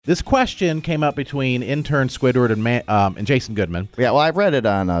This question came up between intern Squidward and Jason Goodman. Yeah, well, I've read it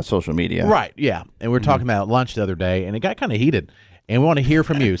on social media. Right, yeah. And we were talking about it at lunch the other day, and it got kind of heated. And we want to hear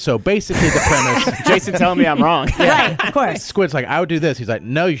from you. So basically the premise... Jason telling me I'm wrong. Right, of course. Squid's like, I would do this. He's like,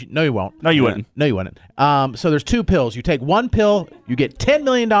 no, you won't. No, you wouldn't. No, you wouldn't. So there's 2 pills. You take one pill, you get $10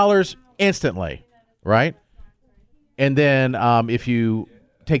 million instantly, right? And then if you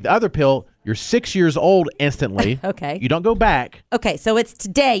take the other pill, you're 6 years old instantly. Okay. You don't go back. Okay, so it's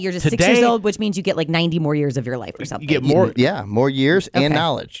today. You're just 6 years old, which means you get like 90 more years of your life or something. You get more. Yeah, more years and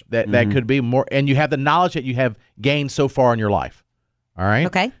knowledge. That could be more. And you have the knowledge that you have gained so far in your life. All right?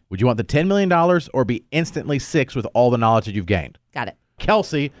 Okay. Would you want the $10 million or be instantly 6 with all the knowledge that you've gained? Got it.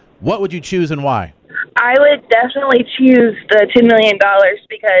 Kelsey, what would you choose and why? I would definitely choose the $10 million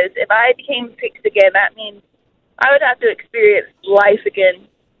because if I became 6 again, that means I would have to experience life again.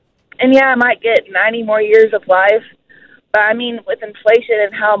 And yeah, I might get 90 more years of life, but I mean, with inflation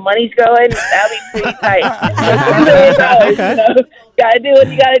and how money's going, that'll be pretty tight. $10 million, Okay. you know, gotta do what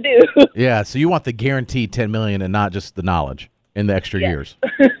you gotta do. Yeah, so you want the guaranteed $10 million and not just the knowledge in the extra years.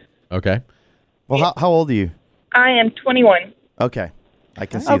 Okay. Well, how old are you? I am 21. Okay. I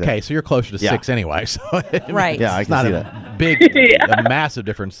can see that. Okay, so you're closer to Yeah. 6 anyway. So Right. Yeah, I it's can not see a that. big, a massive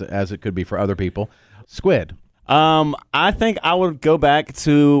difference as it could be for other people. Squid. I think I would go back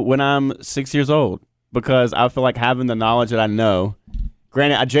to when I'm 6 years old because I feel like having the knowledge that I know.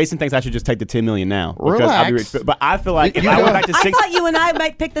 Granted, Jason thinks I should just take the $10 million now because I'll be Relax. rich. But I feel like if You I go- went back to I 6, thought you and I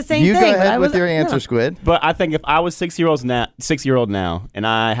might pick the same You thing. go but I ahead with was- your answer, no. Squid. but I think if I was 6-year-old now, and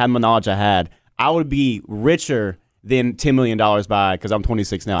I had my knowledge I had, I would be richer than $10 million by because I'm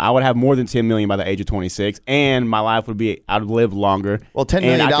 26 now. I would have more than $10 million by the age of 26, and my life would be I'd live longer. Well, $10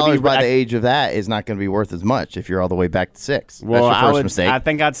 And I could million be- by the age of that is not going to be worth as much if you're all the way back to 6. Well, That's your first I mistake.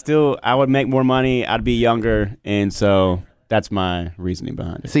 think I would make more money. I'd be younger, and so that's my reasoning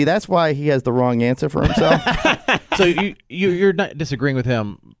behind it. See, that's why he has the wrong answer for himself. So you're not disagreeing with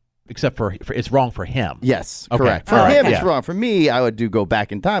him, except for it's wrong for him. Yes, Okay. correct. For All right, him, it's yeah. wrong. For me, I would go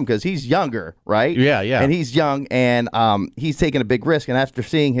back in time because he's younger, right? Yeah, yeah. And he's young, and he's taking a big risk. And after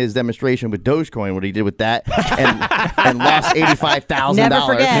seeing his demonstration with Dogecoin, what he did with that, and lost $85,000. Never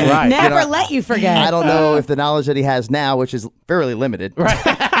forget. Right. Never You know, let you forget. I don't know if the knowledge that he has now, which is fairly limited,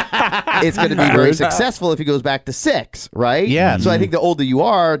 it's going to be very successful if he goes back to 6, right? Yeah. So I think the older you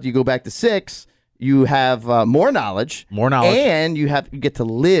are, you go back to 6, you have more knowledge. And you get to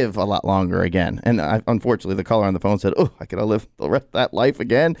live a lot longer again. And unfortunately, the caller on the phone said, oh, I could live the rest of that life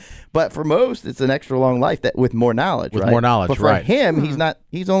again. But for most, it's an extra long life that with more knowledge, With right? more knowledge, but for right. him,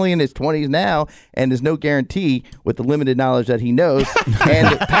 he's only in his 20s now, and there's no guarantee with the limited knowledge that he knows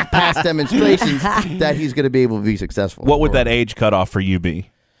and past demonstrations that he's going to be able to be successful. What would that age cutoff for you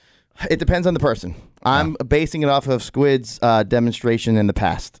be? It depends on the person. I'm basing it off of Squid's demonstration in the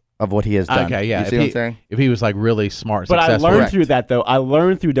past of what he has done. Okay, yeah. You see what I'm saying? If he was like really smart, But I successful. learned Correct. through that though. I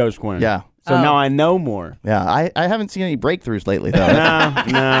learned through Dogecoin. Yeah. So now I know more. Yeah, I haven't seen any breakthroughs lately, though. No.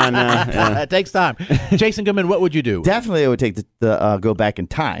 Yeah. It takes time. Jason Goodman, what would you do? Definitely, I would take the go back in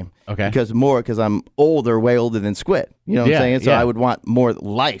time. Okay. Because I'm older, way older than Squid. You know what Yeah, I'm saying? So yeah. I would want more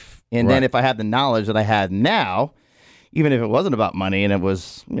life. And then Right. if I had the knowledge that I had now, even if it wasn't about money and it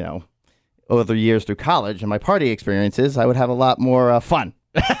was, other years through college and my party experiences, I would have a lot more fun.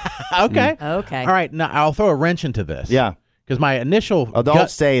 Okay. Okay. All right. Now I'll throw a wrench into this. Yeah. Because my initial Oh, don't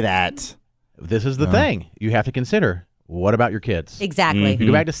say that. This is the thing you have to consider. What about your kids? Exactly. If you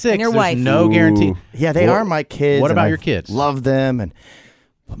go back to 6, your there's wife. no guarantee. Yeah, they are my kids. What and about I your kids? Love them.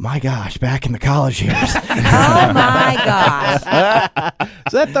 But my gosh, back in the college years. Oh my gosh.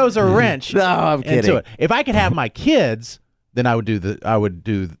 So that throws a wrench No, I'm into kidding. it. If I could have my kids, then I would do the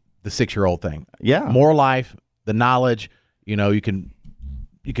 6-year-old thing. Yeah. More life, the knowledge.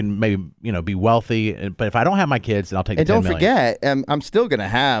 You can maybe be wealthy. But if I don't have my kids, then I'll take. And the $10 don't million. forget, I'm still going to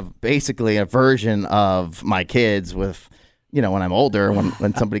have basically a version of my kids with, when I'm older,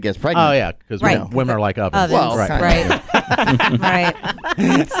 when somebody gets pregnant. Oh yeah, because Right. women are like ovens. Ovens. Well, right. Right.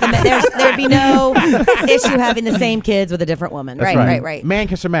 So there'd be no issue having the same kids with a different woman. That's Right.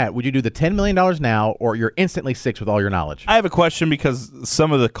 Manchester Matt, would you do the $10 million now, or you're instantly 6 with all your knowledge? I have a question because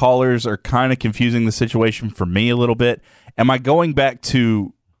some of the callers are kind of confusing the situation for me a little bit. Am I going back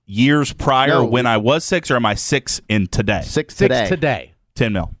to years prior No. when I was 6, or am I 6 in today? 6 6 today.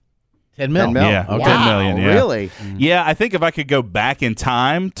 10 mil. 10 mil. 10 mil? Yeah, Okay. 10 million, yeah. Really? Yeah, I think if I could go back in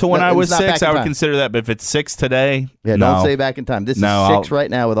time to when No, I was it's not 6, back in I would time. consider that. But if it's 6 today, Yeah, no. don't say back in time. This No, is 6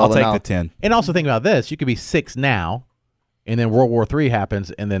 right now with all I'll the take knowledge. the 10. And also think about this: you could be 6 now, and then World War III happens,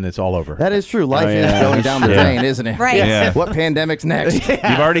 and then it's all over. That is true. Life is yeah. going down the Yeah. drain, isn't it? Right. Yeah. What pandemic's next? You've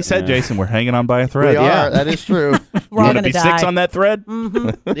already said, Jason, we're hanging on by a thread. We are. Yeah. That is true. We're all Want to gonna be die. 6 on that thread?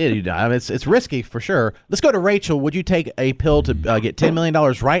 Yeah, you know, I mean, it's risky for sure. Let's go to Rachel. Would you take a pill to get $10 million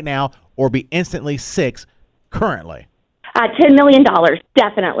right now or be instantly 6 currently? $10 million,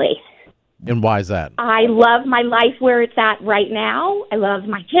 definitely. And why is that? I love my life where it's at right now. I love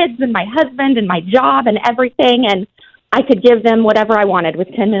my kids and my husband and my job and everything, and I could give them whatever I wanted with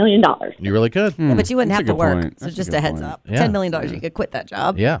 $10 million. You really could. Yeah, but you wouldn't That's have a to good work. point. So That's a just good a heads point. up. Yeah. $10 million, you could quit that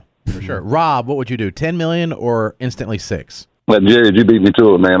job. Yeah, for sure. Rob, what would you do? 10 million or instantly 6? But Jared, you beat me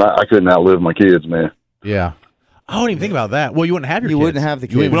to it, man. I couldn't outlive my kids, man. Yeah. I wouldn't even think about that. Well, you wouldn't have your You kids. wouldn't have the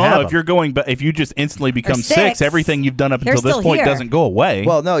You wouldn't kids. Well, have no, if them. you're going, but if you just instantly become 6, 6, everything you've done up they're until this still point here. doesn't go away.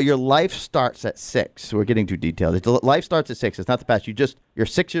 Well, no, your life starts at 6. We're getting too detailed. Life starts at 6. It's not the past. You're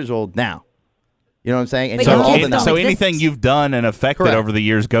 6 years old now. You know what I'm saying? And But you have your all kids the don't knowledge. so exist. anything you've done and affected Correct. over the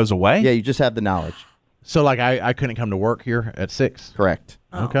years goes away? Yeah, you just have the knowledge. So, like, I couldn't come to work here at 6? Correct.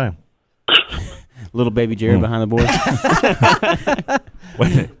 Okay. Little baby Jared behind the board.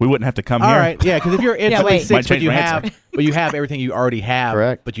 We wouldn't have to come All here. right. Yeah, because if you're instantly wait. 6, Might but change you my have, answer. but you have everything you already have.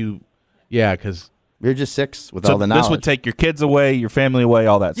 Correct. But you, yeah, because You're just 6 with So all the knowledge. this would take your kids away, your family away,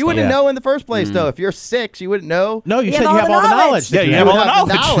 all that you stuff. wouldn't Yeah. know in the first place, though. If you're 6, you wouldn't know. no, you You said have you all have the all the knowledge. knowledge. Yeah, that you You have would all the have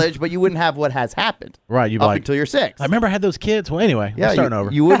the knowledge. knowledge, but you wouldn't have what has happened Right. You'd be up like, until you're 6. I remember I had those kids. Well, anyway, Yeah, we're starting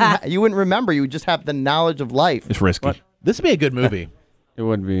over. You wouldn't. You wouldn't remember. You would just have the knowledge of life. It's risky. This would be a good movie. It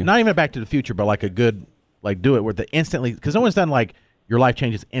would be. Not even a Back to the Future, but like a good, like do it with the instantly, because no one's done like your life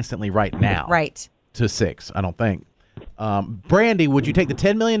changes instantly right now. Right. To 6, I don't think. Brandy, would you take the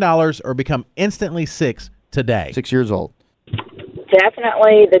 $10 million or become instantly 6 today? 6 years old.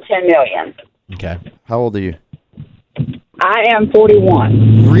 Definitely the 10 million. Okay. How old are you? I am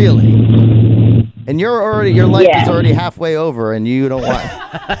 41. Really? And your life Yeah. is already halfway over, and you don't want.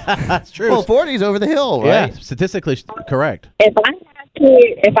 That's true. Well, 40's over the hill, yeah, right? statistically correct. If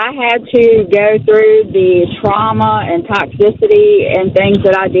I had to go through the trauma and toxicity and things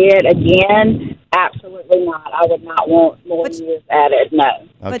that I did again, absolutely not. I would not want more But- years added. No.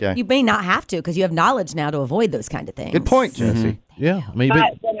 Okay. But you may not have to because you have knowledge now to avoid those kind of things. Good point, Jesse. Yeah. I mean,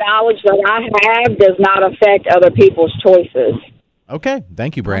 But the knowledge that I have does not affect other people's choices. okay.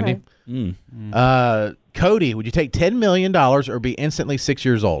 Thank you, Brandy. Cody, would you take $10 million or be instantly 6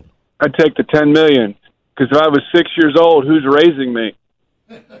 years old? I'd take the 10 million because if I was 6 years old, who's raising me?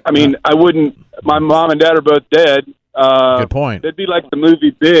 I mean, I wouldn't. My mom and dad are both dead. Good point. It'd be like the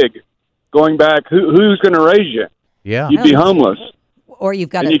movie Big, going back. Who's going to raise you? Yeah. You'd be homeless, Or you've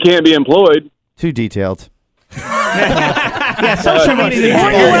got and to. you can't be employed. Too detailed. Yeah, social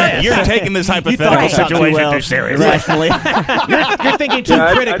media. You're taking this hypothetical Right. situation too seriously. You're thinking too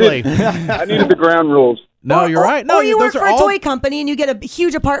I critically. I needed the ground rules. No, you're right. No, or you work those for are a all toy company and you get a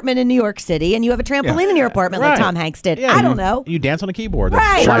huge apartment in New York City and you have a trampoline in your apartment like Right. Tom Hanks did. Yeah, I don't know. You dance on a keyboard.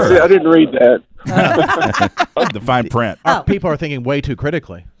 Right. That's I didn't read that. The fine print. Oh. People are thinking way too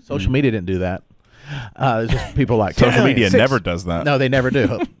critically. Social media didn't do that. It's just people like Social media 6. never does that. No, they never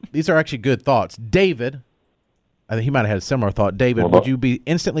do. These are actually good thoughts. David, I think he might have had a similar thought. David, would you be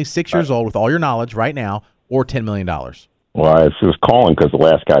instantly 6 years old with all your knowledge right now or $10 million? Well, I was calling because the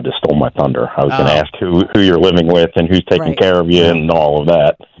last guy just stole my thunder. I was going to ask who you're living with and who's taking Right. care of you and all of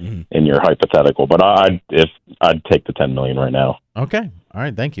that in your hypothetical. But I'd take the 10 million right now. Okay. All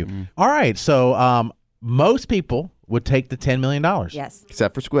right. Thank you. All right. So most people would take the $10 million. Yes.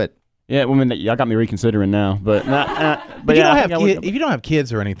 Except for Squid. Yeah, well, I mean, y'all got me reconsidering now, but But yeah, I if think you don't have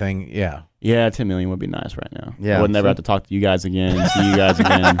kids or anything, yeah. yeah, 10 million would be nice right now. Yeah, I would never so- have to talk to you guys again, see you guys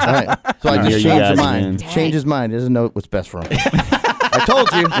again. All right. So I Hear just you changed guys his mind. again. Change his mind. He doesn't know what's best for him. I told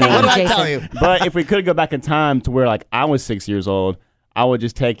you. What did I tell you? But if we could go back in time to where like I was 6 years old, I would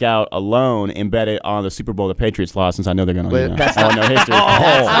just take out a loan and bet it on the Super Bowl the Patriots lost since I know they're going to Wait, win. that's I know history.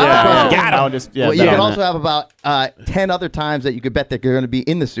 Got I would just Well, you bet could on also that. have about 10 other times that you could bet that you're going to be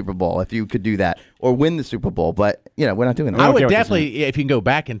in the Super Bowl if you could do that or win the Super Bowl. But, we're not doing that. I don't would care what you're definitely, if you can go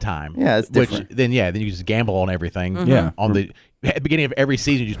back in time. Yeah, it's different. then you just gamble on everything. Yeah. On the at the beginning of every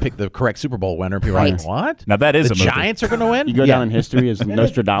season, you just pick the correct Super Bowl winner. People are like, Right. what? Now that is the a movie. Giants are going to win? You go down in history as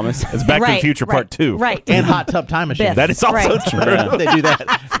Nostradamus. It's Back to the Right, Future right, Part 2. Right. And Hot Tub Time Machine. Biff. That is also Right. true. They do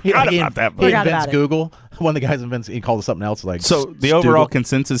that. Forgot about that, but- He Forgot invents about it. Google. One of the guys invents. He calls it something else. Like So the overall Stoogle.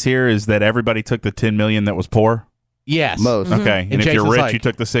 consensus here is that everybody took the 10 million that was poor. Yes. Most. Okay, and if Jason's you're rich, like- you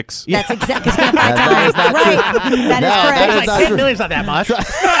took the 6. That's exactly right. That is not Right. true. That No, is that correct. is Like not 10 true. million's not that much.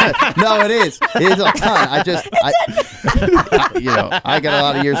 No, it is. It is a ton. I got a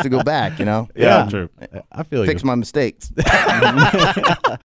lot of years to go back, Yeah, true. I feel fix you. my mistakes.